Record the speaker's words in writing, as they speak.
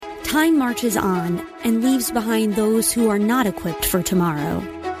Time marches on and leaves behind those who are not equipped for tomorrow.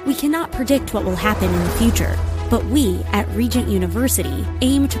 We cannot predict what will happen in the future, but we at Regent University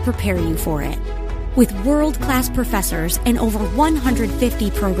aim to prepare you for it. With world-class professors and over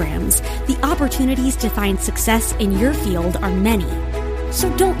 150 programs, the opportunities to find success in your field are many. So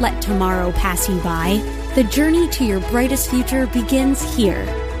don't let tomorrow pass you by. The journey to your brightest future begins here.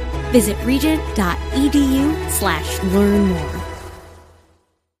 Visit regent.edu/learn more.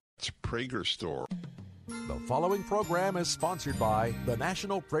 It's Prager Store. The following program is sponsored by the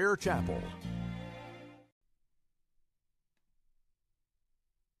National Prayer Chapel.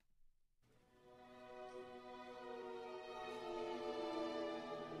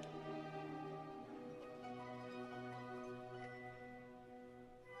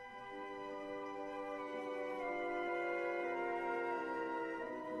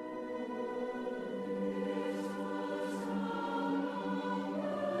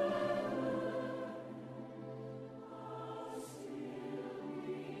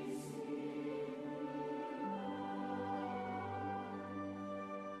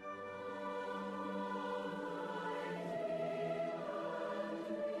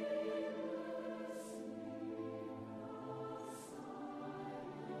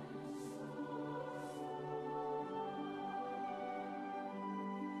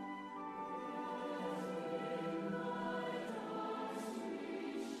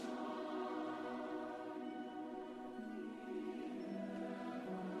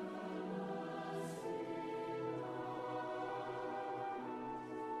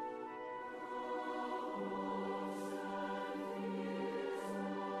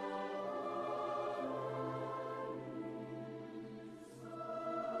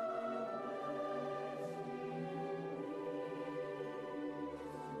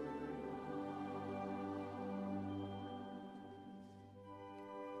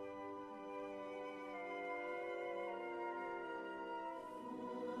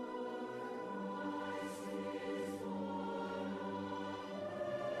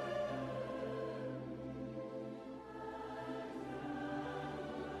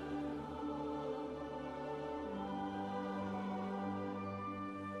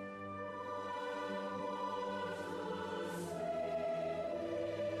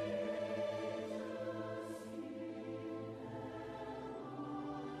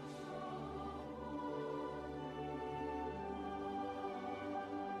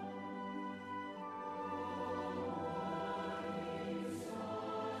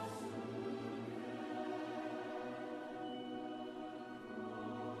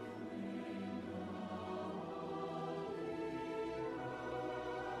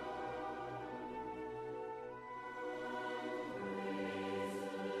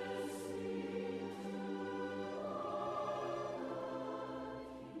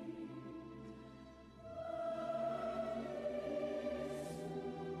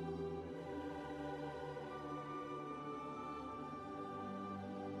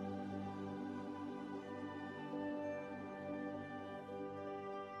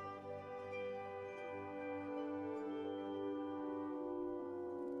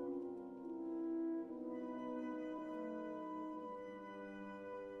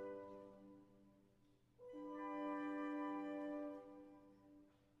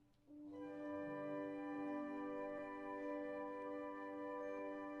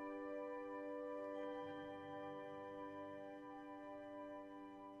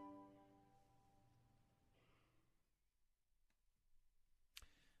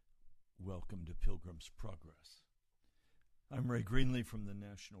 Welcome to Pilgrim's Progress. I'm Ray Greenlee from the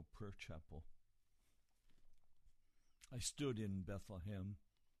National Prayer Chapel. I stood in Bethlehem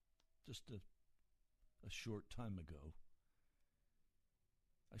just a short time ago.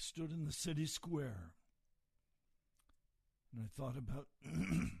 I stood in the city square and I thought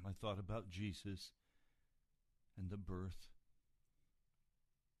about Jesus and the birth.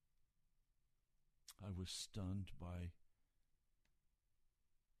 I was stunned by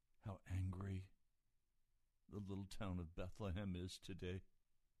how angry the little town of Bethlehem is today.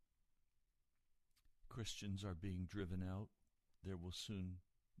 Christians are being driven out. There will soon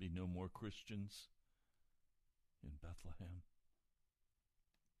be no more Christians in Bethlehem.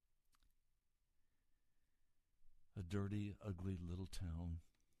 A dirty, ugly little town.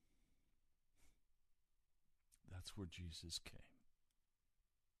 That's where Jesus came.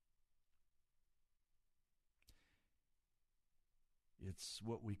 It's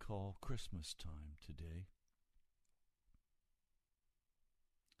what we call Christmas time today.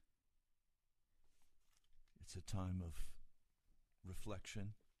 It's a time of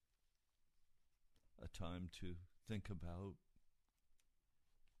reflection, a time to think about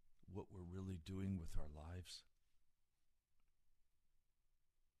what we're really doing with our lives?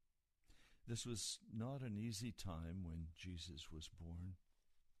 This was not an easy time when Jesus was born.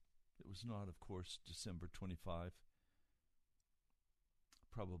 It was not, of course, December 25,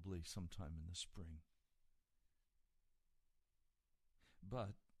 probably sometime in the spring.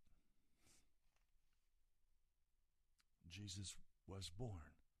 But Jesus was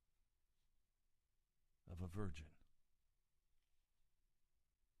born of a virgin.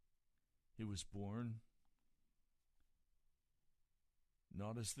 He was born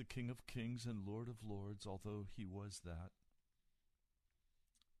not as the King of Kings and Lord of Lords, although he was that.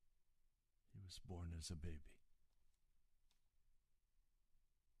 He was born as a baby.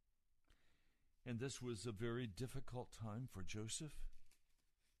 And this was a very difficult time for Joseph.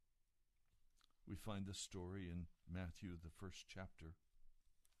 We find the story in Matthew, the first chapter.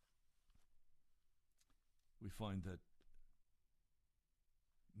 We find that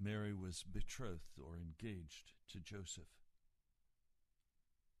Mary was betrothed or engaged to Joseph.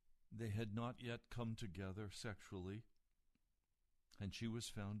 They had not yet come together sexually, and she was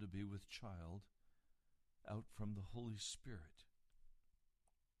found to be with child out from the Holy Spirit.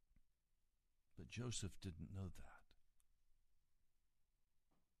 But Joseph didn't know that.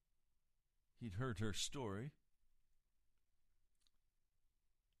 He'd heard her story.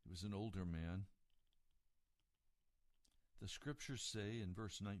 He was an older man. The scriptures say in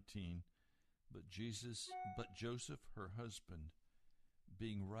verse 19, but Joseph, her husband,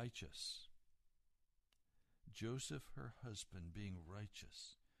 being righteous, Joseph, her husband, being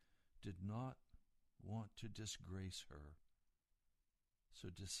righteous, did not want to disgrace her, so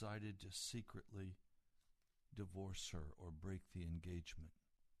decided to secretly divorce her or break the engagement.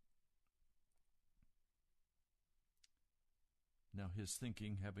 Now his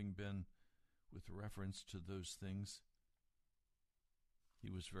thinking having been with reference to those things, he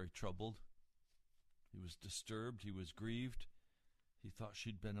was very troubled. He was disturbed. He was grieved. He thought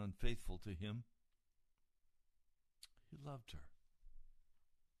she'd been unfaithful to him. He loved her.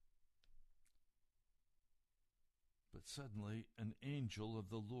 But suddenly an angel of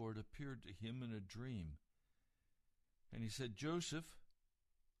the Lord appeared to him in a dream. And he said, Joseph,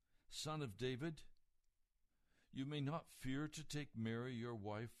 son of David, you may not fear to take Mary your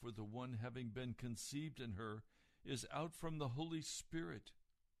wife, for the one having been conceived in her is out from the Holy Spirit.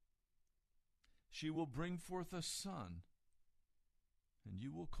 She will bring forth a son, and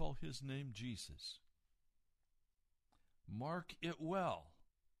you will call his name Jesus. Mark it well.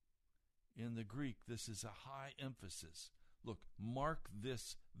 In the Greek, this is a high emphasis. Look, mark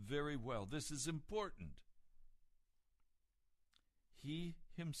this very well. This is important. He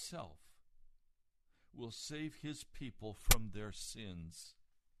himself will save his people from their sins.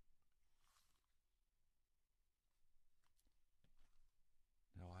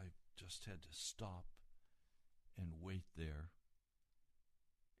 Now, I just had to stop and wait there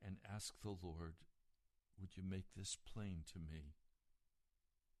and ask the Lord, would you make this plain to me?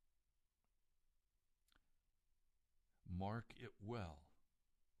 Mark it well.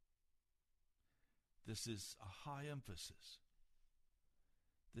 This is a high emphasis.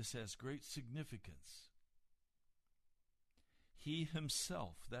 This has great significance. He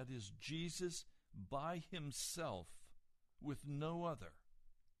himself, that is Jesus by himself, with no other,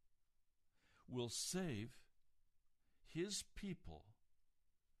 will save his people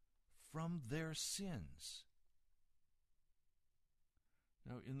from their sins.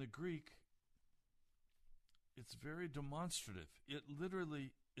 Now, in the Greek, it's very demonstrative. It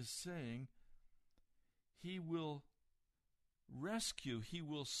literally is saying he will rescue, he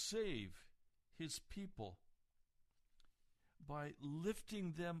will save his people by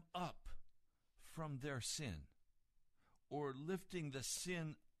lifting them up from their sin, or lifting the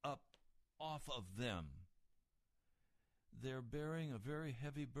sin up off of them. They're bearing a very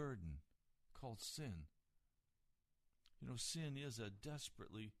heavy burden called sin. You know, sin is a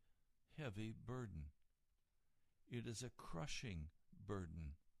desperately heavy burden. It is a crushing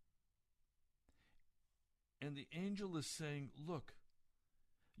burden. And the angel is saying, look,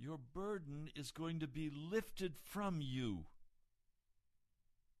 your burden is going to be lifted from you.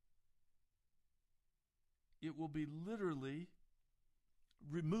 It will be literally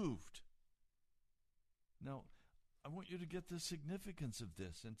removed. Now, I want you to get the significance of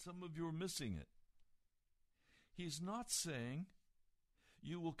this, and some of you are missing it. He's not saying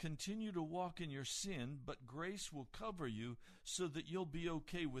you will continue to walk in your sin, but grace will cover you so that you'll be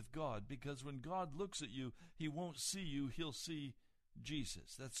okay with God, because when God looks at you, he won't see you, he'll see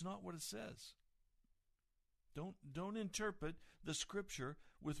Jesus. That's not what it says. Don't interpret the Scripture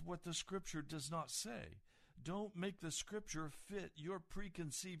with what the Scripture does not say. Don't make the Scripture fit your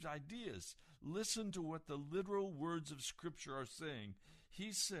preconceived ideas. Listen to what the literal words of Scripture are saying.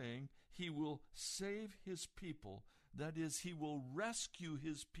 He's saying he will save his people. That is, he will rescue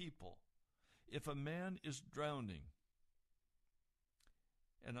his people. If a man is drowning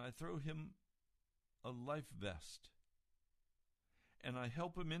and I throw him a life vest and I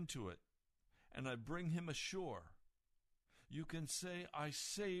help him into it and I bring him ashore, you can say, I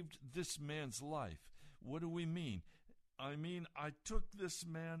saved this man's life. What do we mean? I mean, I took this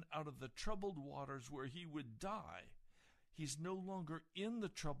man out of the troubled waters where he would die. He's no longer in the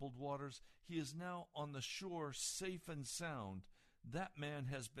troubled waters. He is now on the shore, safe and sound. That man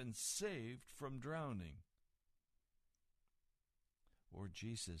has been saved from drowning. Or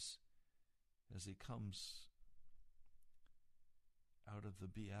Jesus, as he comes out of the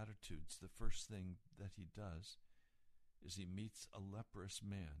Beatitudes, the first thing that he does is he meets a leprous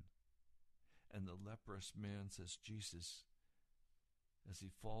man. And the leprous man says, Jesus, as he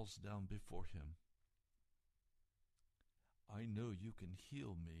falls down before him, I know you can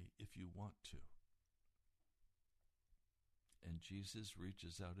heal me if you want to. And Jesus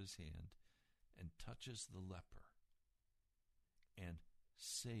reaches out his hand and touches the leper and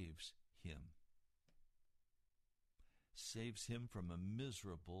saves him. Saves him from a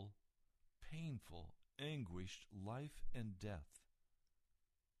miserable, painful, anguished life and death.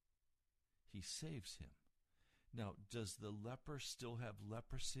 He saves him. Now, does the leper still have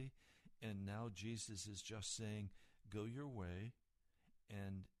leprosy? And now Jesus is just saying, go your way,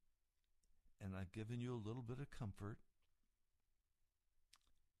 and I've given you a little bit of comfort.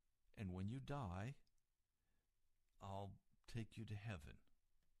 And when you die, I'll take you to heaven.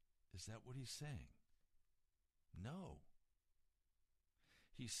 Is that what he's saying? No.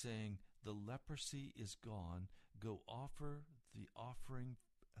 He's saying the leprosy is gone. Go offer the offering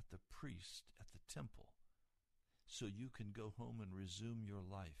at the priest at the temple so you can go home and resume your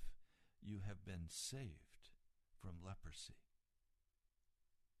life. You have been saved from leprosy.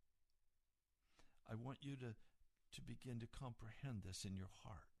 I want you to begin to comprehend this in your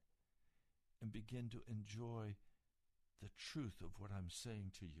heart and begin to enjoy the truth of what I'm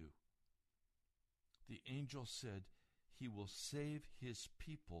saying to you. The angel said he will save his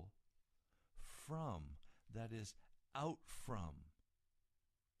people from, that is, out from,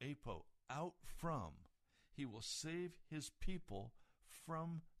 apo, out from. He will save his people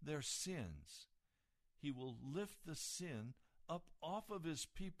from their sins. He will lift the sin up off of his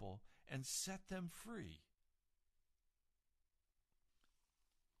people and set them free.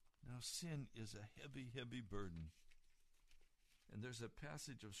 Now, sin is a heavy, heavy burden. And there's a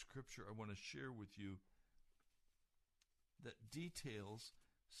passage of Scripture I want to share with you that details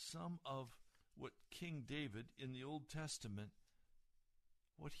some of what King David in the Old Testament,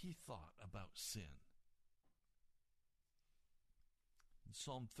 what he thought about sin. In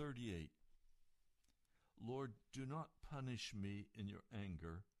Psalm 38, Lord, do not punish me in your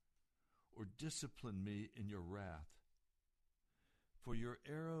anger or discipline me in your wrath, for your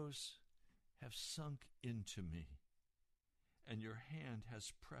arrows have sunk into me, and your hand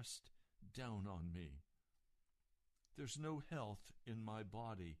has pressed down on me. There's no health in my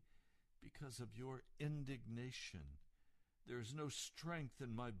body because of your indignation. There's no strength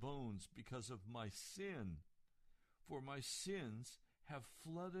in my bones because of my sin, for my sins have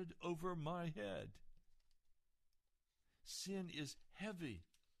flooded over my head. Sin is heavy.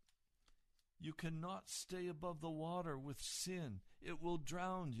 You cannot stay above the water with sin. It will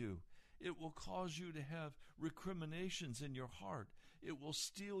drown you. It will cause you to have recriminations in your heart. It will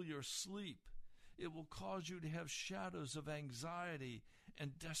steal your sleep. It will cause you to have shadows of anxiety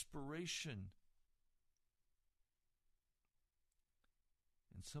and desperation.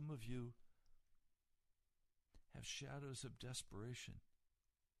 And some of you have shadows of desperation.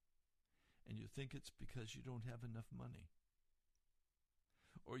 And you think it's because you don't have enough money.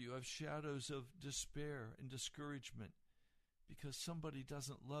 Or you have shadows of despair and discouragement because somebody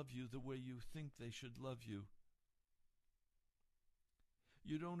doesn't love you the way you think they should love you.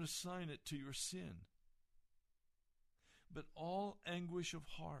 You don't assign it to your sin. But all anguish of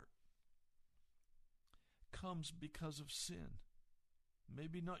heart comes because of sin.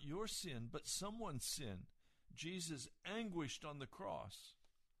 Maybe not your sin, but someone's sin. Jesus anguished on the cross.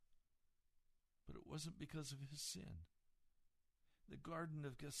 But it wasn't because of his sin. The Garden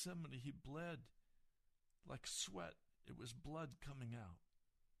of Gethsemane, he bled like sweat. It was blood coming out.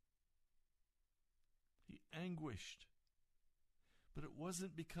 He anguished. But it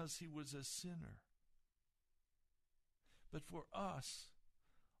wasn't because he was a sinner. But for us,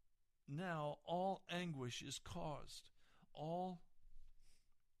 now all anguish is caused. All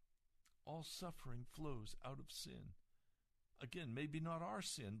All suffering flows out of sin. Again, maybe not our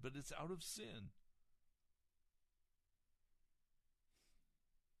sin, but it's out of sin.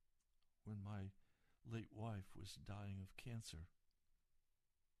 When my late wife was dying of cancer,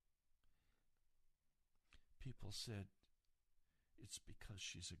 people said, it's because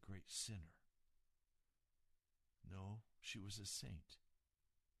she's a great sinner. No, she was a saint.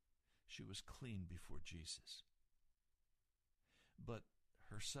 She was clean before Jesus. But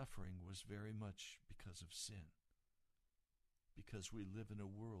her suffering was very much because of sin, because we live in a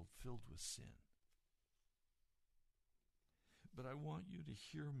world filled with sin. But I want you to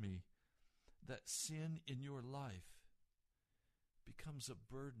hear me, that sin in your life becomes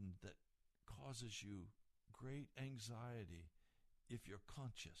a burden that causes you great anxiety if you're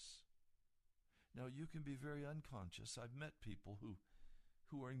conscious. Now, you can be very unconscious. I've met people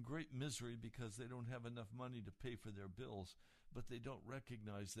who are in great misery because they don't have enough money to pay for their bills, but they don't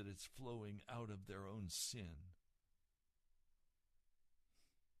recognize that it's flowing out of their own sin.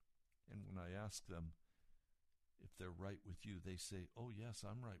 And when I ask them if they're right with you, they say, oh yes,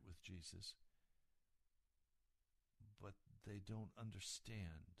 I'm right with Jesus. But they don't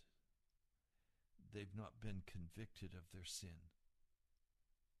understand. They've not been convicted of their sin.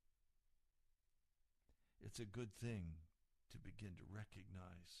 It's a good thing to begin to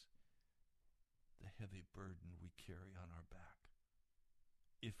recognize the heavy burden we carry on our back,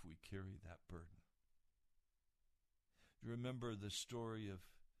 if we carry that burden. You remember the story of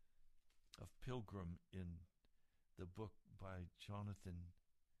Pilgrim in the book by Jonathan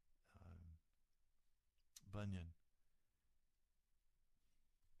Bunyan.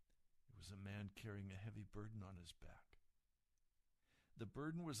 It was a man carrying a heavy burden on his back. The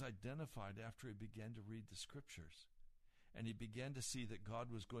burden was identified after he began to read the scriptures, and he began to see that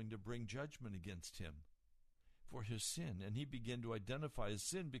God was going to bring judgment against him for his sin, and he began to identify his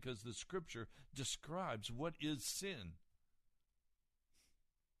sin because the scripture describes what is sin.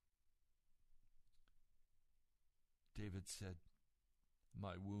 David said,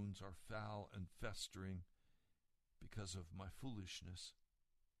 my wounds are foul and festering because of my foolishness.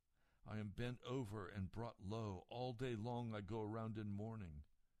 I am bent over and brought low. All day long I go around in mourning.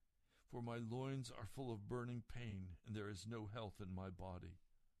 For my loins are full of burning pain, and there is no health in my body.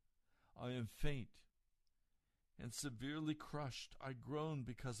 I am faint and severely crushed. I groan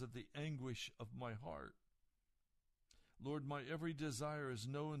because of the anguish of my heart. Lord, my every desire is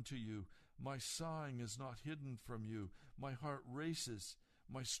known to you. My sighing is not hidden from you. My heart races.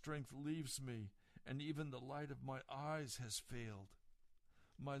 My strength leaves me, and even the light of my eyes has failed.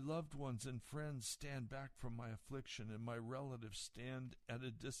 My loved ones and friends stand back from my affliction, and my relatives stand at a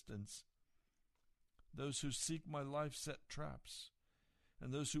distance. Those who seek my life set traps,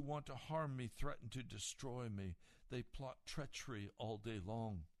 and those who want to harm me threaten to destroy me. They plot treachery all day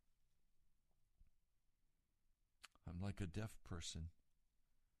long. I'm like a deaf person.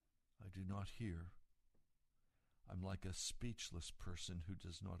 I do not hear. I'm like a speechless person who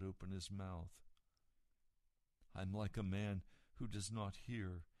does not open his mouth. I'm like a man who does not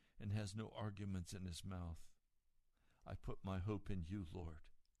hear and has no arguments in his mouth. I put my hope in you, Lord.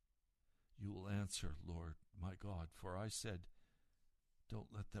 You will answer, Lord, my God, for I said, don't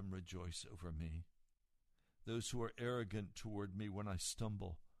let them rejoice over me, those who are arrogant toward me when I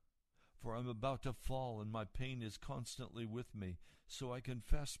stumble. For I'm about to fall, and my pain is constantly with me, so I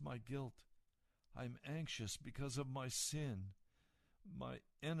confess my guilt. I am anxious because of my sin. My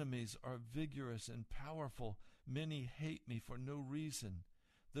enemies are vigorous and powerful. Many hate me for no reason.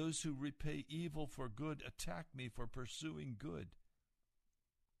 Those who repay evil for good attack me for pursuing good.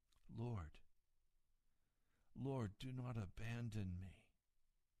 Lord, Lord, do not abandon me.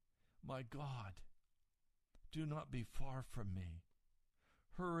 My God, do not be far from me.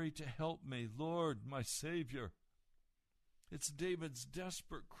 Hurry to help me, Lord, my Savior. It's David's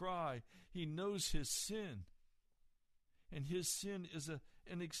desperate cry. He knows his sin. And his sin is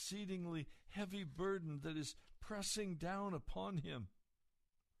an exceedingly heavy burden that is pressing down upon him.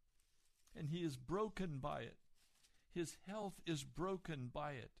 And he is broken by it. His health is broken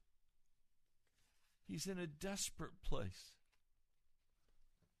by it. He's in a desperate place.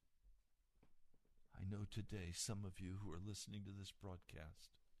 I know today some of you who are listening to this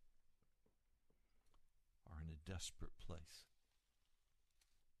broadcast are in a desperate place.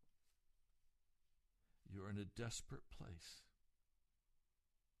 You're in a desperate place.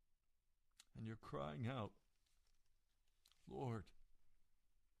 And you're crying out, Lord,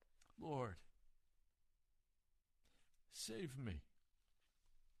 Lord, save me.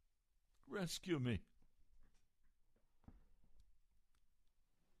 Rescue me.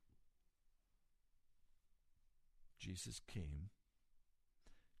 Jesus came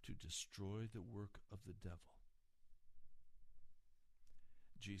to destroy the work of the devil.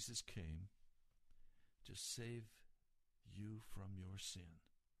 Jesus came to save you from your sin,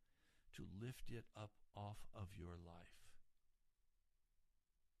 to lift it up off of your life.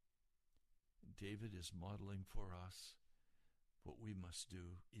 David is modeling for us what we must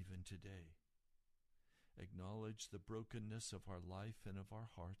do even today. Acknowledge the brokenness of our life and of our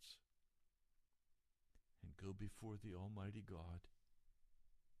hearts, and go before the Almighty God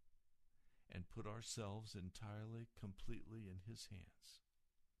and put ourselves entirely, completely in His hands,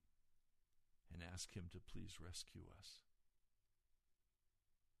 and ask Him to please rescue us.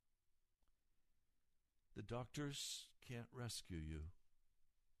 The doctors can't rescue you.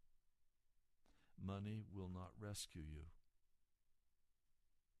 Money will not rescue you.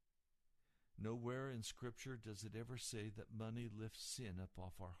 Nowhere in Scripture does it ever say that money lifts sin up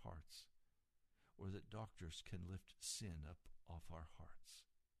off our hearts, or that doctors can lift sin up off our hearts.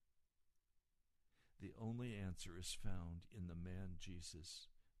 The only answer is found in the man Jesus,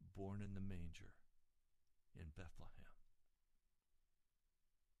 born in the manger in Bethlehem.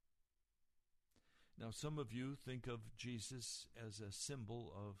 Now, some of you think of Jesus as a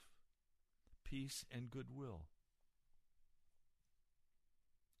symbol of peace and goodwill.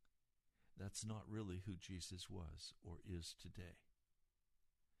 That's not really who Jesus was or is today.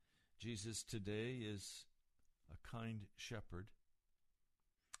 Jesus today is a kind shepherd.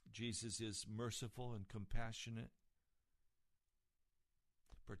 Jesus is merciful and compassionate,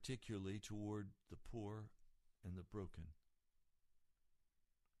 particularly toward the poor and the broken.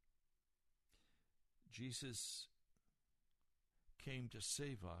 Jesus came to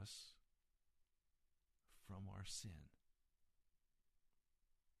save us from our sin.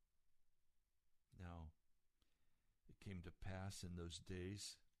 Now, it came to pass in those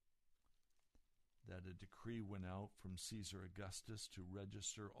days that a decree went out from Caesar Augustus to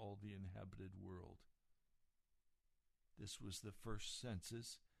register all the inhabited world. This was the first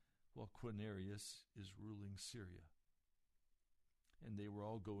census while Quirinius is ruling Syria. And they were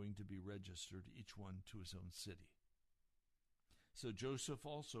all going to be registered, each one to his own city. So Joseph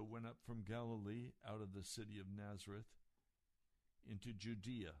also went up from Galilee out of the city of Nazareth into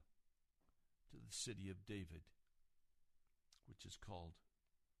Judea to the city of David, which is called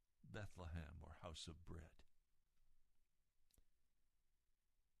Bethlehem, or house of bread,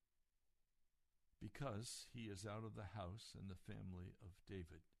 because he is out of the house and the family of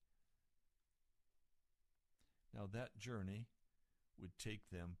David. Now that journey would take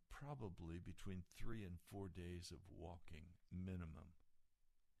them probably between 3 and 4 days of walking minimum.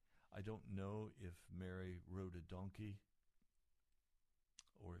 I don't know if Mary rode a donkey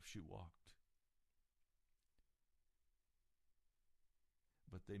or if she walked.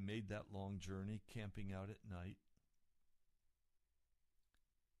 But they made that long journey, camping out at night,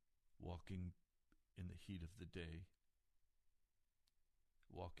 walking in the heat of the day,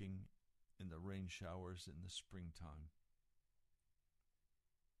 walking in the rain showers in the springtime.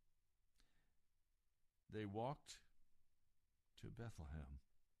 They walked to Bethlehem.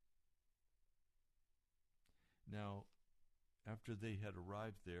 Now, after they had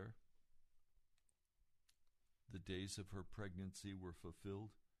arrived there, the days of her pregnancy were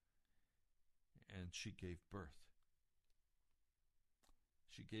fulfilled, and she gave birth.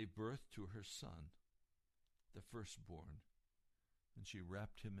 She gave birth to her son, the firstborn, and she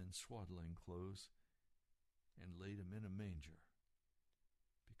wrapped him in swaddling clothes and laid him in a manger,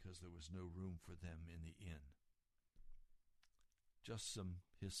 because there was no room for them in the inn. Just some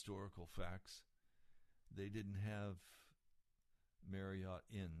historical facts. They didn't have Marriott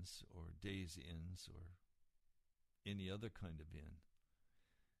inns or days inns or any other kind of inn.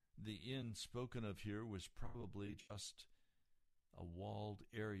 The inn spoken of here was probably just a walled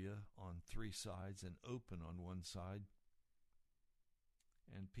area on 3 sides and open on one side,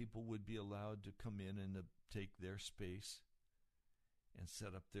 and people would be allowed to come in and take their space and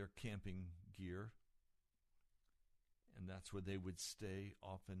set up their camping gear, and that's where they would stay,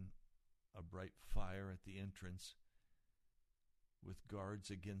 often a bright fire at the entrance with guards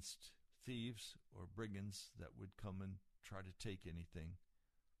against thieves or brigands that would come and try to take anything.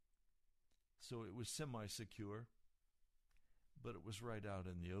 So it was semi-secure, but it was right out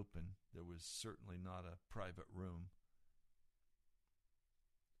in the open. There was certainly not a private room.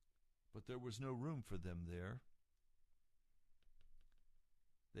 But there was no room for them there.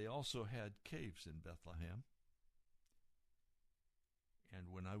 They also had caves in Bethlehem. And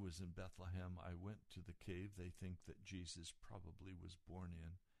when I was in Bethlehem, I went to the cave they think that Jesus probably was born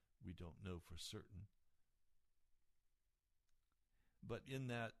in. We don't know for certain. But in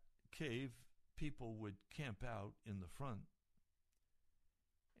that cave, people would camp out in the front,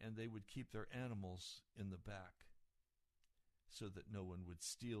 and they would keep their animals in the back so that no one would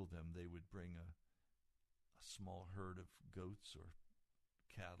steal them. They would bring a small herd of goats or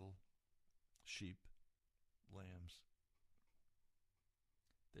cattle, sheep, lambs.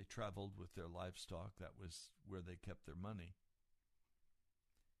 They traveled with their livestock. That was where they kept their money.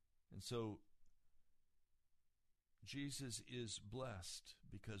 And so Jesus is blessed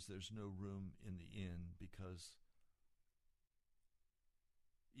because there's no room in the inn, because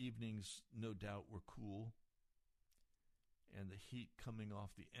evenings no doubt were cool, and the heat coming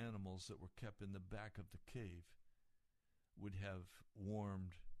off the animals that were kept in the back of the cave would have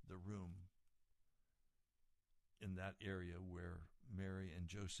warmed the room in that area where Mary and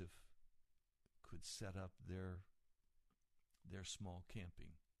Joseph could set up their small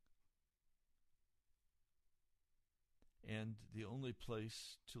camping. And the only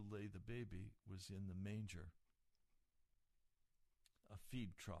place to lay the baby was in the manger, a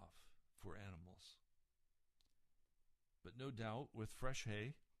feed trough for animals. But no doubt with fresh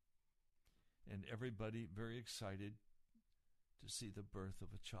hay, and everybody very excited to see the birth of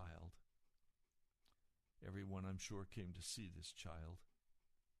a child. Everyone, I'm sure, came to see this child.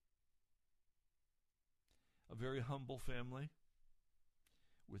 A very humble family,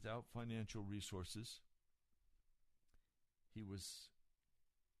 without financial resources. He was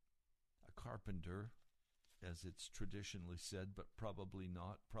a carpenter, as it's traditionally said, but probably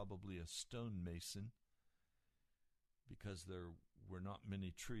not, probably a stonemason, because there were not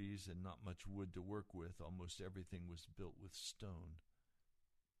many trees and not much wood to work with. Almost everything was built with stone.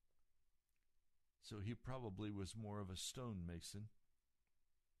 So he probably was more of a stonemason.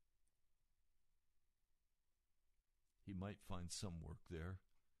 He might find some work there.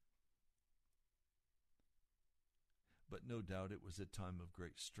 But no doubt it was a time of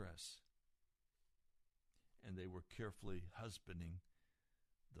great stress. And they were carefully husbanding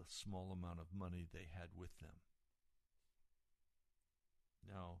the small amount of money they had with them.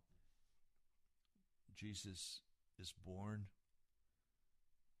 Now, Jesus is born.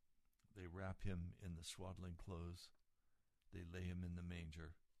 They wrap him in the swaddling clothes. They lay him in the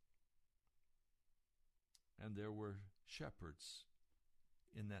manger. And there were shepherds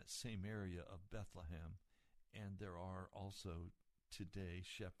in that same area of Bethlehem. And there are also today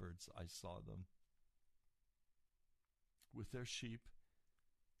shepherds. I saw them with their sheep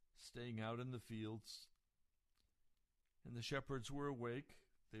staying out in the fields. And the shepherds were awake.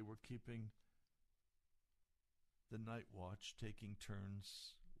 They were keeping the night watch, taking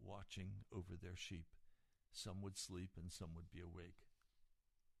turns watching over their sheep. Some would sleep and some would be awake.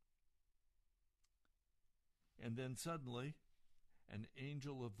 And then suddenly, an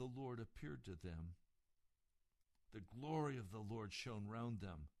angel of the Lord appeared to them. The glory of the Lord shone round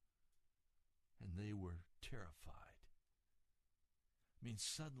them, and they were terrified. I mean,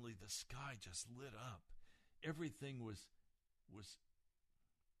 suddenly the sky just lit up. Everything was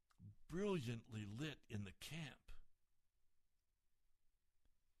brilliantly lit in the camp.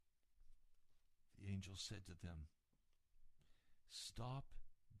 The angel said to them, "Stop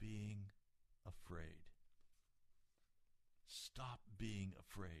being afraid." Stop being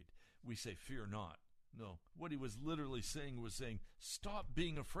afraid. We say, "Fear not." No, what he was literally saying was saying, stop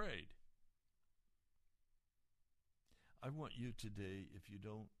being afraid. I want you today, if you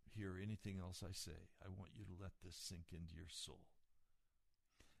don't hear anything else I say, I want you to let this sink into your soul.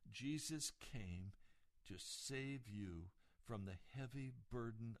 Jesus came to save you from the heavy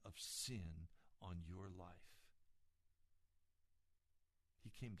burden of sin on your life. He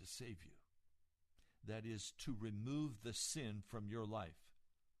came to save you. That is, to remove the sin from your life,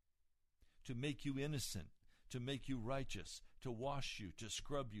 to make you innocent, to make you righteous, to wash you, to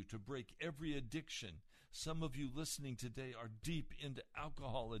scrub you, to break every addiction. Some of you listening today are deep into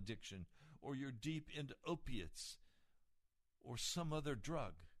alcohol addiction, or you're deep into opiates, or some other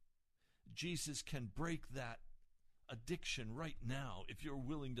drug. Jesus can break that addiction right now if you're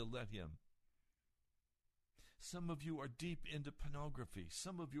willing to let him. Some of you are deep into pornography.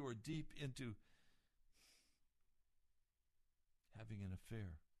 Some of you are deep into having an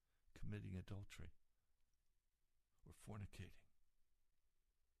affair, committing adultery, or fornicating.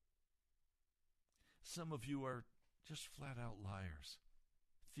 Some of you are just flat out liars,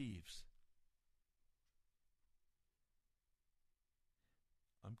 thieves.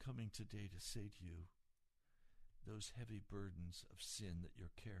 I'm coming today to say to you, those heavy burdens of sin that you're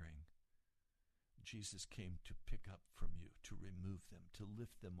carrying, Jesus came to pick up from you, to remove them, to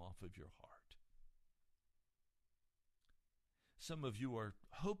lift them off of your heart. Some of you are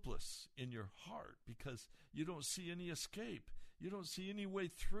hopeless in your heart because you don't see any escape. You don't see any way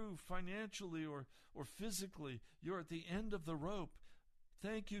through financially or physically. You're at the end of the rope.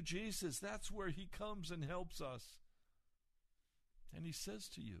 Thank you, Jesus. That's where he comes and helps us. And he says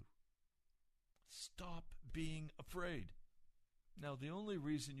to you, stop being afraid. Now, the only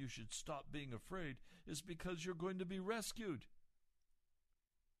reason you should stop being afraid is because you're going to be rescued.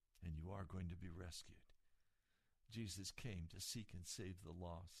 And you are going to be rescued. Jesus came to seek and save the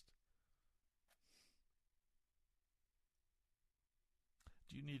lost.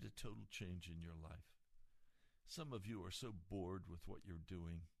 Do you need a total change in your life? Some of you are so bored with what you're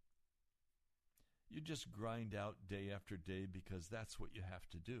doing. You just grind out day after day because that's what you have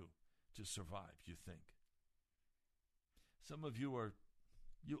to do to survive, you think. Some of you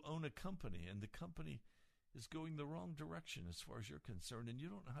own a company, and the company is going the wrong direction as far as you're concerned, and you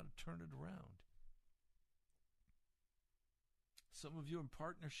don't know how to turn it around. Some of you in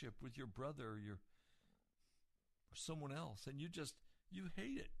partnership with your brother or someone else, and you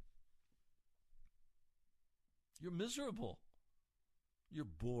hate it. You're miserable. You're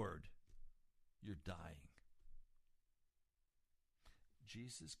bored. You're dying.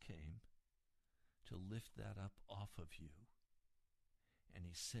 Jesus came to lift that up off of you. And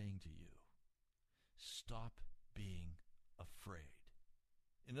he's saying to you, stop being afraid.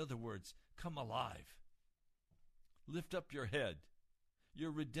 In other words, come alive. Lift up your head. Your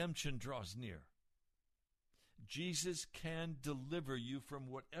redemption draws near. Jesus can deliver you from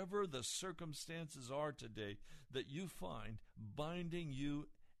whatever the circumstances are today that you find binding you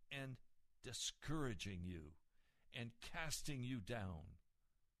and discouraging you and casting you down.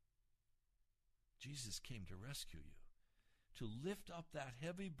 Jesus came to rescue you, to lift up that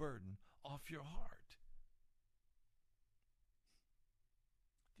heavy burden off your heart.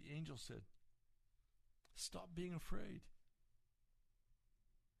 The angel said, stop being afraid.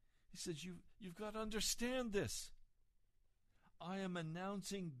 He says, you've got to understand this. I am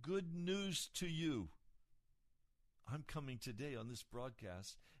announcing good news to you. I'm coming today on this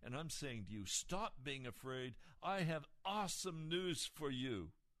broadcast, and I'm saying to you, stop being afraid. I have awesome news for you.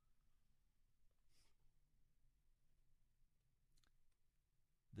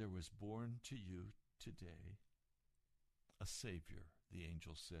 There was born to you today a Savior, the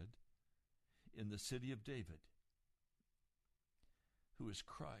angel said, in the city of David, who is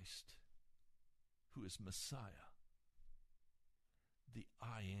Christ, who is Messiah, the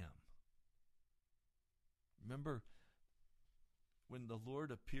I Am. Remember when the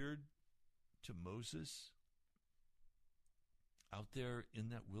Lord appeared to Moses out there in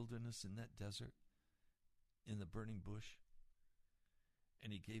that wilderness, in that desert, in the burning bush?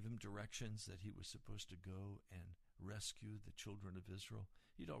 And he gave him directions that he was supposed to go and rescue the children of Israel.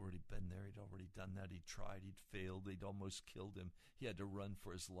 He'd already been there. He'd already done that. He'd tried. He'd failed. They'd almost killed him. He had to run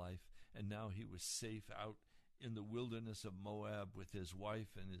for his life. And now he was safe out in the wilderness of Moab with his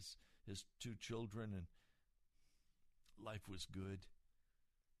wife and his two children, and life was good.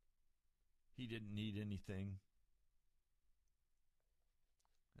 He didn't need anything.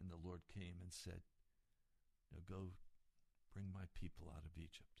 And the Lord came and said, "Now go bring my people out of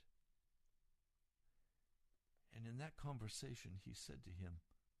Egypt." And in that conversation, he said to him,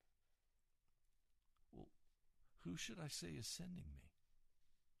 "Well, who should I say is sending me?"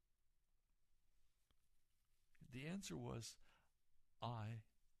 The answer was, I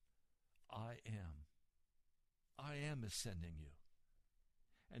am. I am is sending you.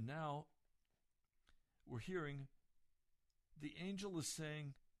 And now we're hearing the angel is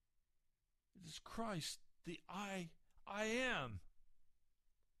saying, it is Christ, the I am.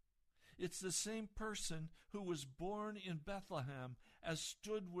 It's the same person who was born in Bethlehem as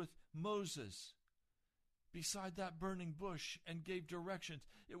stood with Moses beside that burning bush and gave directions.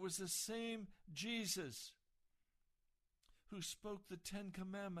 It was the same Jesus who spoke the 10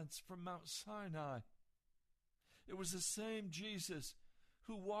 Commandments from Mount Sinai. It was the same Jesus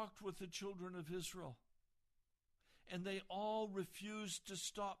who walked with the children of Israel. And they all refused to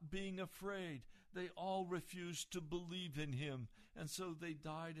stop being afraid. They all refused to believe in him. And so they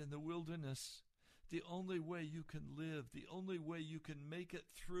died in the wilderness. The only way you can live, the only way you can make it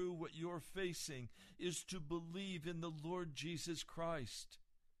through what you're facing is to believe in the Lord Jesus Christ.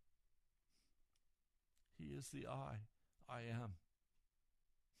 He is the I am.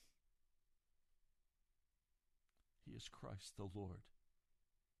 He is Christ the Lord.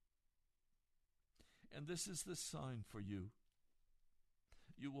 And this is the sign for you.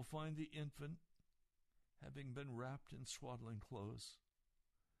 You will find the infant, having been wrapped in swaddling clothes,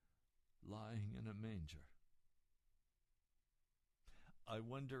 lying in a manger. I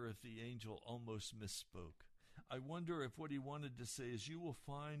wonder if the angel almost misspoke. I wonder if what he wanted to say is, you will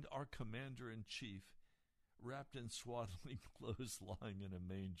find our commander-in-chief wrapped in swaddling clothes lying in a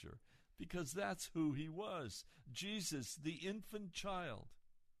manger, because that's who he was. Jesus, the infant child,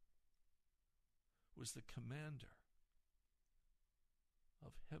 was the commander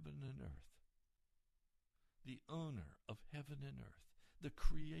of heaven and earth, the owner of heaven and earth, the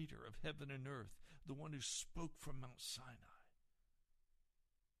creator of heaven and earth, the one who spoke from Mount Sinai.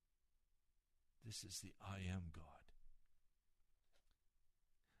 This is the I am God.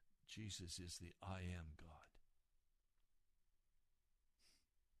 Jesus is the I am God.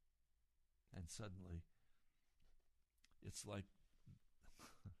 And suddenly, it's like,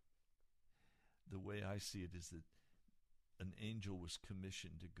 the way I see it is that an angel was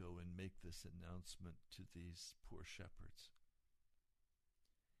commissioned to go and make this announcement to these poor shepherds.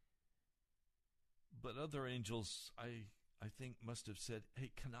 But other angels, I think, must have said,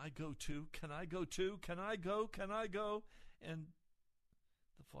 hey, can I go too? Can I go too? Can I go? Can I go? And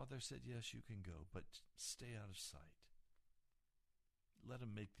the Father said, yes, you can go, but stay out of sight. Let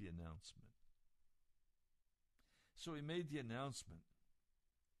him make the announcement. So he made the announcement.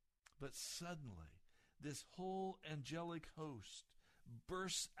 But suddenly, this whole angelic host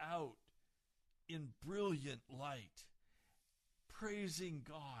bursts out in brilliant light, praising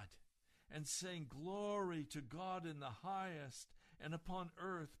God and saying, glory to God in the highest, and upon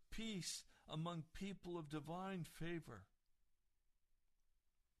earth peace among people of divine favor.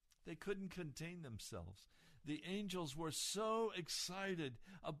 They couldn't contain themselves. The angels were so excited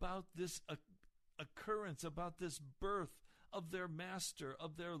about this occurrence, about this birth of their Master,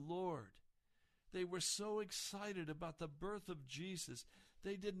 of their Lord. They were so excited about the birth of Jesus,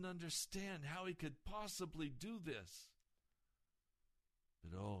 they didn't understand how he could possibly do this.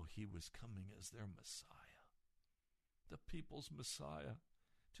 But he was coming as their Messiah, the people's Messiah,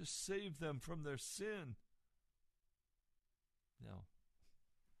 to save them from their sin. Now,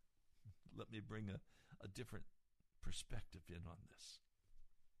 let me bring a different perspective in on this.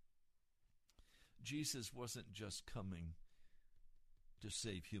 Jesus wasn't just coming to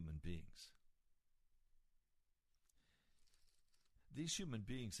save human beings. These human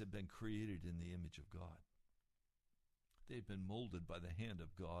beings had been created in the image of God. They'd been molded by the hand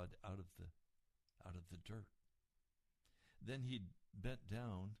of God out of the dirt. Then he bent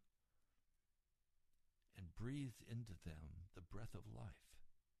down and breathed into them the breath of life,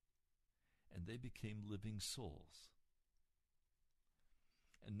 and they became living souls.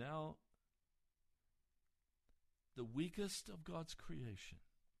 And now, the weakest of God's creation,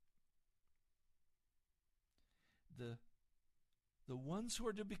 the ones who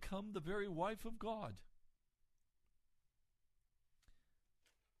are to become the very wife of God,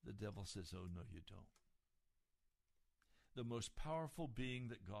 the devil says, oh, no, you don't. The most powerful being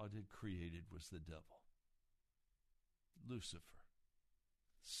that God had created was the devil, Lucifer,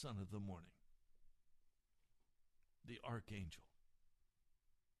 son of the morning, the archangel.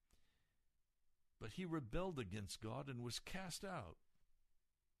 But he rebelled against God and was cast out.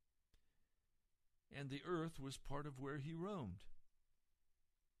 And the earth was part of where he roamed.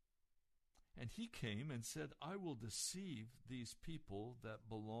 And he came and said, I will deceive these people that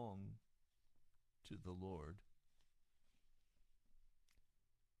belong to the Lord,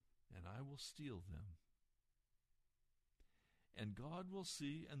 and I will steal them. And God will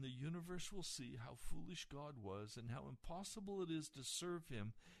see, and the universe will see how foolish God was and how impossible it is to serve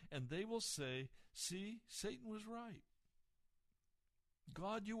him. And they will say, see, Satan was right.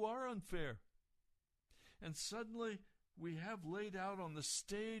 God, you are unfair. And suddenly we have laid out on the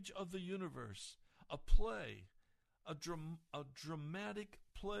stage of the universe a play, a dramatic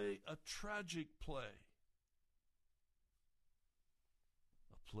play, a tragic play.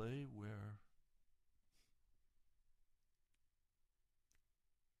 A play where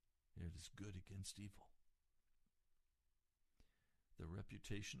it is good against evil. The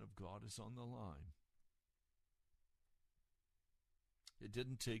reputation of God is on the line. It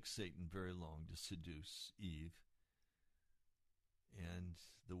didn't take Satan very long to seduce Eve, and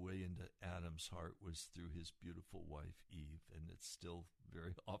the way into Adam's heart was through his beautiful wife Eve, and it's still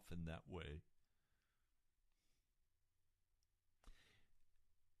very often that way.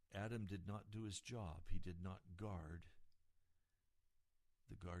 Adam did not do his job. He did not guard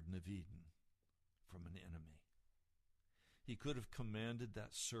the Garden of Eden from an enemy. He could have commanded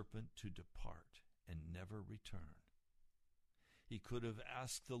that serpent to depart and never return. He could have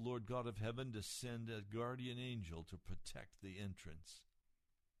asked the Lord God of heaven to send a guardian angel to protect the entrance.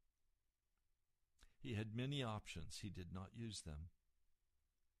 He had many options. He did not use them.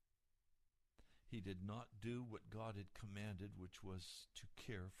 He did not do what God had commanded, which was to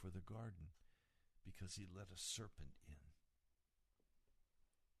care for the garden, because he let a serpent in.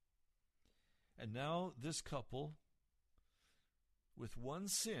 And now this couple, with one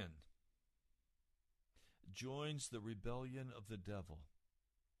sin, joins the rebellion of the devil.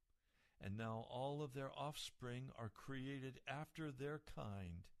 And now all of their offspring are created after their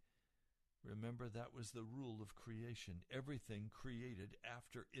kind. Remember, that was the rule of creation. Everything created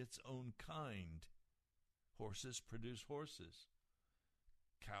after its own kind. Horses produce horses.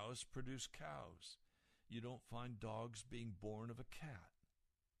 Cows produce cows. You don't find dogs being born of a cat,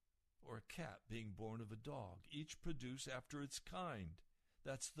 or a cat being born of a dog. Each produce after its kind.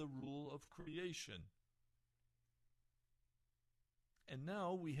 That's the rule of creation. And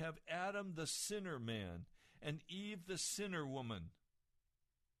now we have Adam the sinner man and Eve the sinner woman.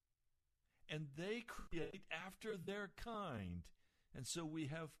 And they create after their kind. And so we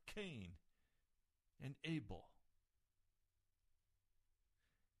have Cain and Abel.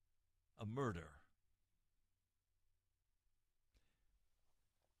 A murder.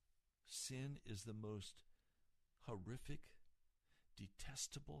 Sin is the most horrific,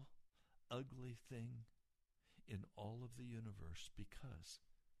 detestable, ugly thing in all of the universe because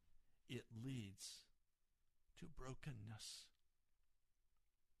it leads to brokenness.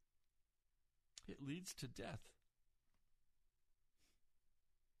 It leads to death.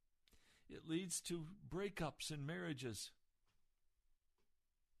 It leads to breakups in marriages.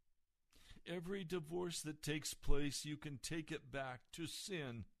 Every divorce that takes place, you can take it back to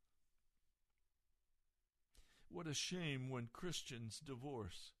sin. What a shame when Christians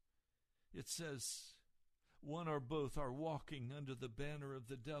divorce. It says one or both are walking under the banner of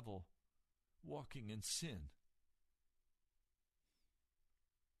the devil, walking in sin.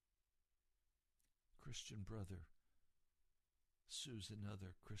 Christian brother sues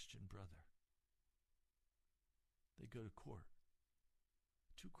another Christian brother. They go to court.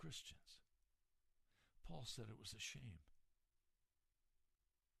 2 Christians. Paul said it was a shame.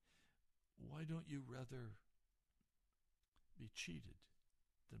 Why don't you rather be cheated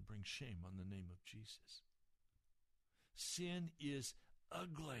than bring shame on the name of Jesus? Sin is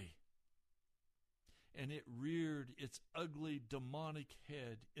ugly. And it reared its ugly demonic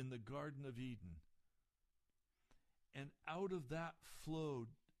head in the Garden of Eden. And out of that flowed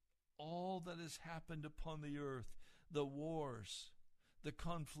all that has happened upon the earth, the wars, the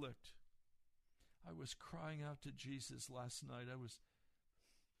conflict. I was crying out to Jesus last night.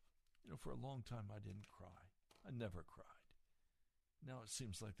 For a long time I didn't cry. I never cried. Now it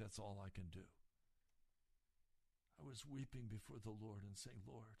seems like that's all I can do. I was weeping before the Lord and saying,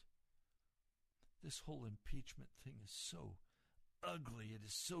 Lord, this whole impeachment thing is so ugly. It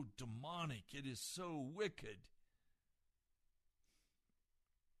is so demonic. It is so wicked.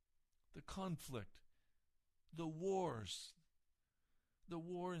 The conflict, the wars, the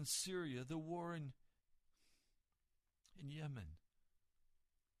war in Syria, the war in Yemen,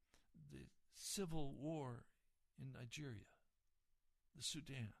 the civil war in Nigeria, the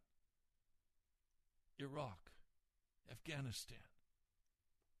Sudan, Iraq, Afghanistan.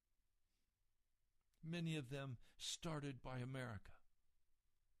 Many of them started by America.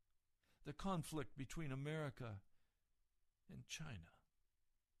 The conflict between America and China,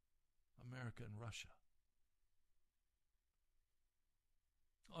 America and Russia.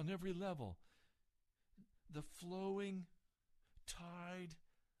 On every level, the flowing tide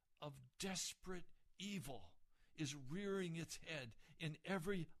of desperate evil is rearing its head in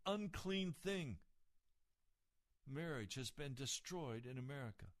every unclean thing. Marriage has been destroyed in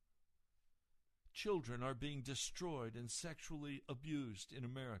America. Children are being destroyed and sexually abused in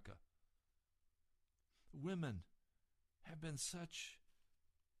America. Women have been such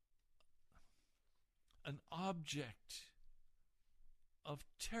an object of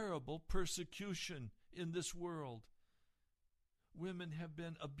terrible persecution in this world. Women have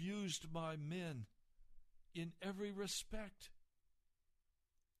been abused by men in every respect.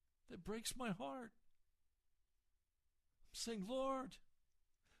 That breaks my heart. I'm saying, Lord,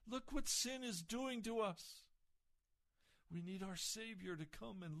 look what sin is doing to us. We need our Savior to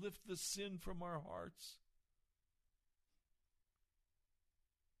come and lift the sin from our hearts.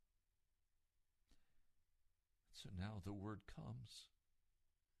 So now the word comes.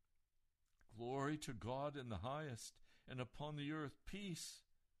 Glory to God in the highest, and upon the earth peace.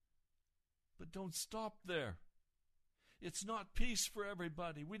 But don't stop there. It's not peace for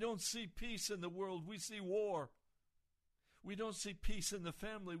everybody. We don't see peace in the world. We see war. We don't see peace in the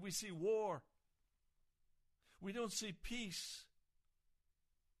family. We see war. We don't see peace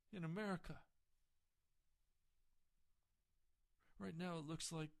in America. Right now it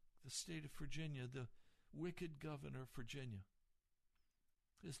looks like the state of Virginia, the wicked governor of Virginia,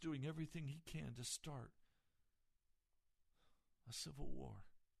 is doing everything he can to start a civil war,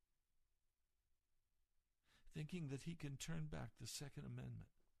 thinking that he can turn back the Second Amendment.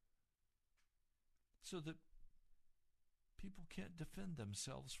 so that people can't defend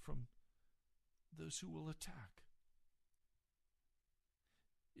themselves from those who will attack.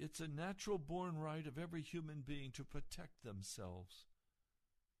 It's a natural born right of every human being to protect themselves.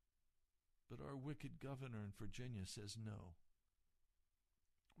 But our wicked governor in Virginia says, no,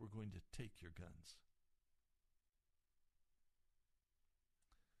 we're going to take your guns.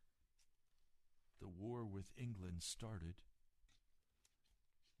 The war with England started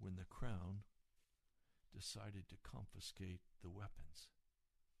when the Crown decided to confiscate the weapons.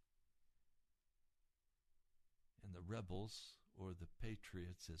 And the rebels, or the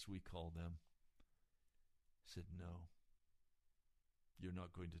patriots as we call them, said, no, you're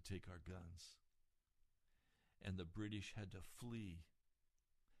not going to take our guns. And the British had to flee.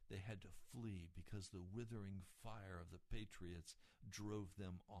 They had to flee because the withering fire of the patriots drove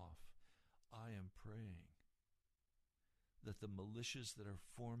them off. I am praying that the militias that are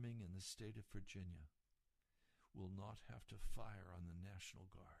forming in the state of Virginia will not have to fire on the National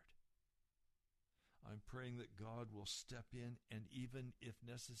Guard. I'm praying that God will step in and, even if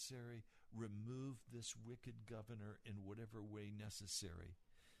necessary, remove this wicked governor in whatever way necessary.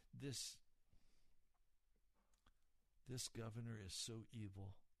 This governor is so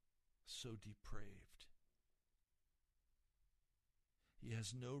evil, so depraved. He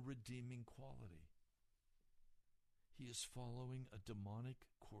has no redeeming quality. He is following a demonic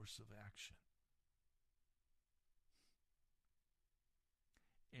course of action.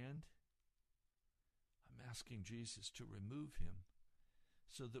 And I'm asking Jesus to remove him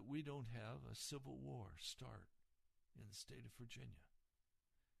so that we don't have a civil war start in the state of Virginia.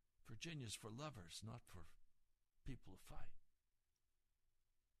 Virginia's for lovers, not for people to fight.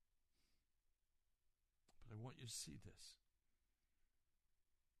 But I want you to see this.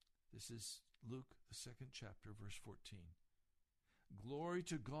 This is Luke, the 2nd chapter, verse 14. Glory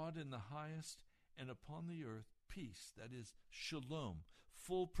to God in the highest, and upon the earth peace, that is, shalom,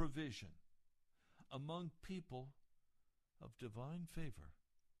 full provision, among people of divine favor.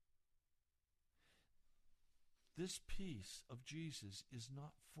 This peace of Jesus is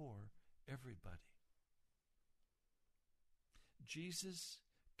not for everybody. Jesus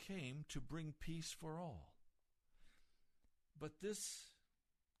came to bring peace for all. But this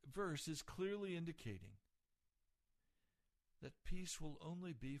verse is clearly indicating that peace will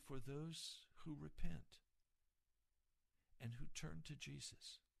only be for those who repent and who turn to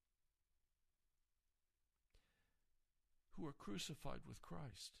Jesus, who are crucified with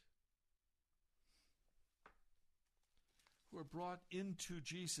Christ, who are brought into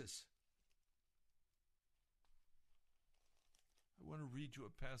Jesus. I want to read you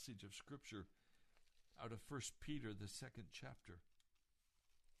a passage of Scripture out of 1 Peter, the 2nd chapter.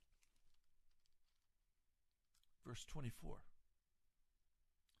 Verse 24.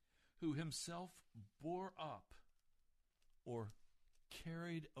 Who himself bore up or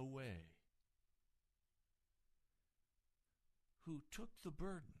carried away, who took the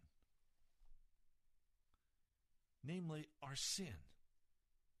burden, namely our sin.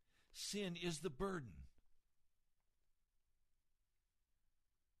 Sin is the burden.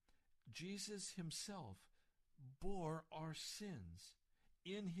 Jesus himself bore our sins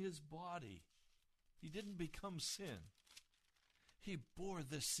in his body. He didn't become sin. He bore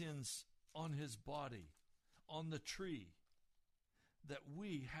the sins on his body, on the tree, that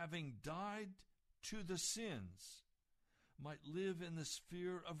we, having died to the sins, might live in the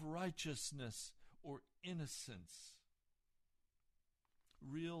sphere of righteousness or innocence.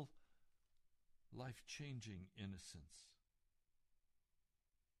 Real life-changing innocence.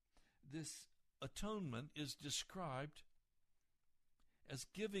 This atonement is described as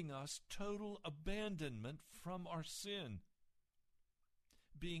giving us total abandonment from our sin,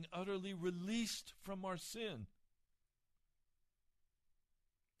 being utterly released from our sin.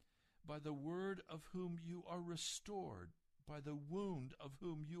 By the word of whom you are restored, by the wound of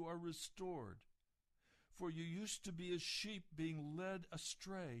whom you are restored. For you used to be as sheep being led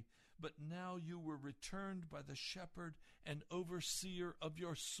astray, but now you were returned by the shepherd and overseer of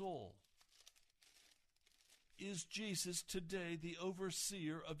your soul. Is Jesus today the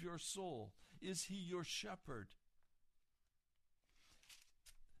overseer of your soul? Is he your shepherd?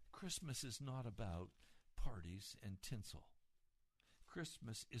 Christmas is not about parties and tinsel.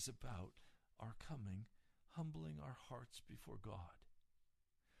 Christmas is about our coming, humbling our hearts before God,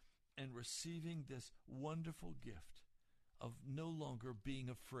 and receiving this wonderful gift of no longer being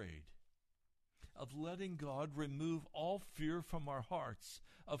afraid, of letting God remove all fear from our hearts,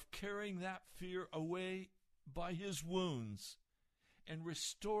 of carrying that fear away by his wounds and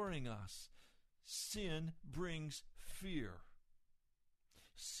restoring us. Sin brings fear.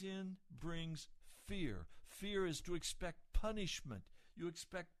 Sin brings fear. Fear is to expect punishment. You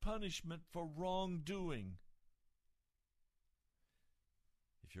expect punishment for wrongdoing.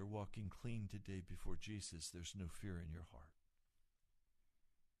 If you're walking clean today before Jesus, there's no fear in your heart.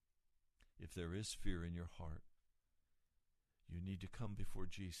 If there is fear in your heart, you need to come before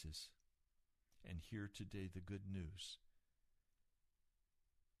Jesus and hear today the good news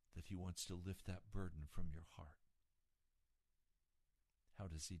that he wants to lift that burden from your heart. How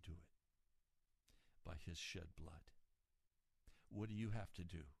does he do it? By his shed blood. What do you have to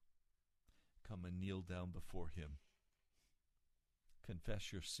do? Come and kneel down before him.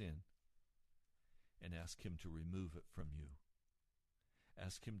 Confess your sin and ask him to remove it from you.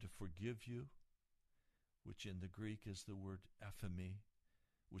 Ask him to forgive you, which in the Greek is the word aphemi,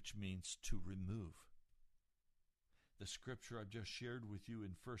 which means to remove. The scripture I've just shared with you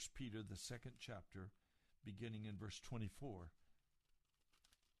in 1 Peter, the 2nd chapter, beginning in verse 24,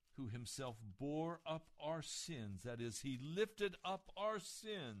 who himself bore up our sins, that is, he lifted up our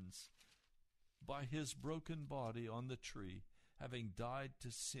sins by his broken body on the tree. Having died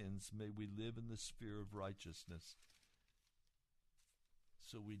to sins, may we live in the sphere of righteousness.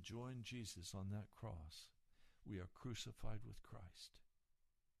 So we join Jesus on that cross. We are crucified with Christ.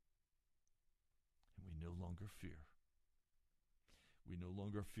 And we no longer fear. We no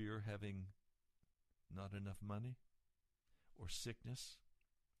longer fear having not enough money, or sickness,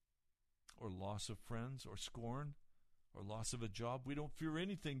 or loss of friends, or scorn, or loss of a job. We don't fear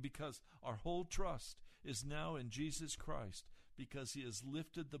anything because our whole trust is now in Jesus Christ, because he has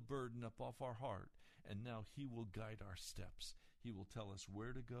lifted the burden up off our heart, and now he will guide our steps. He will tell us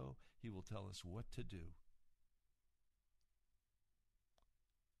where to go. He will tell us what to do.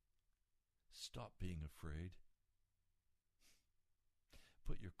 Stop being afraid.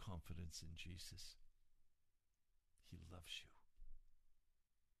 Put your confidence in Jesus. He loves you.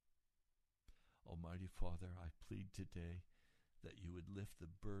 Almighty Father, I plead today that you would lift the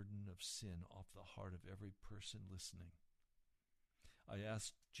burden of sin off the heart of every person listening. I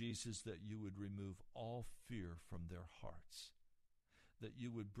ask, Jesus, that you would remove all fear from their hearts, that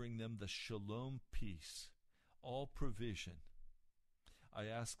you would bring them the shalom peace, all provision. I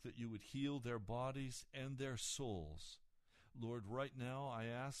ask that you would heal their bodies and their souls. Lord, right now I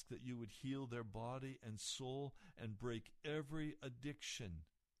ask that you would heal their body and soul and break every addiction,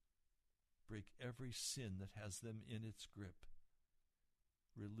 break every sin that has them in its grip.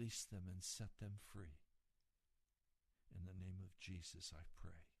 Release them and set them free. In the name of Jesus, I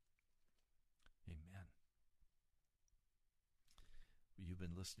pray. Amen. You've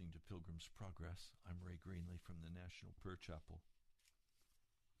been listening to Pilgrim's Progress. I'm Ray Greenley from the National Prayer Chapel.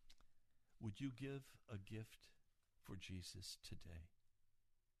 Would you give a gift for Jesus today?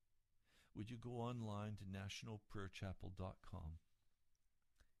 Would you go online to nationalprayerchapel.com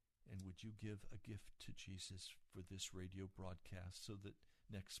and would you give a gift to Jesus for this radio broadcast so that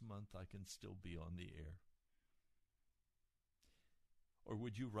next month I can still be on the air? Or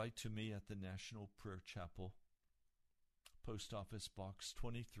would you write to me at the National Prayer Chapel, Post Office Box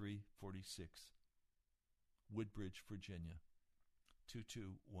 2346, Woodbridge, Virginia,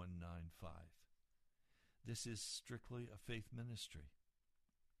 22195. This is strictly a faith ministry.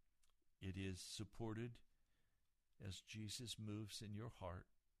 It is supported as Jesus moves in your heart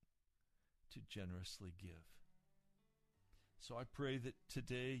to generously give. So I pray that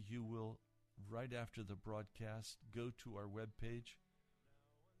today you will, right after the broadcast, go to our webpage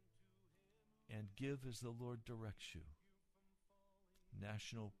and give as the Lord directs you.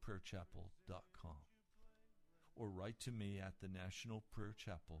 nationalprayerchapel.com, or write to me at the National Prayer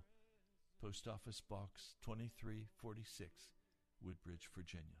Chapel, Post Office Box 2346, Woodbridge,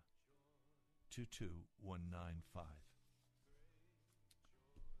 Virginia, 22195.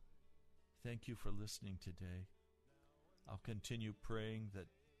 Thank you for listening today. I'll continue praying that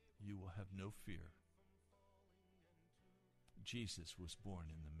you will have no fear. Jesus was born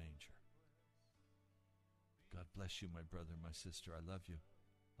in the manger. God bless you, my brother, my sister. I love you.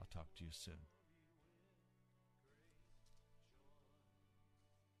 I'll talk to you soon.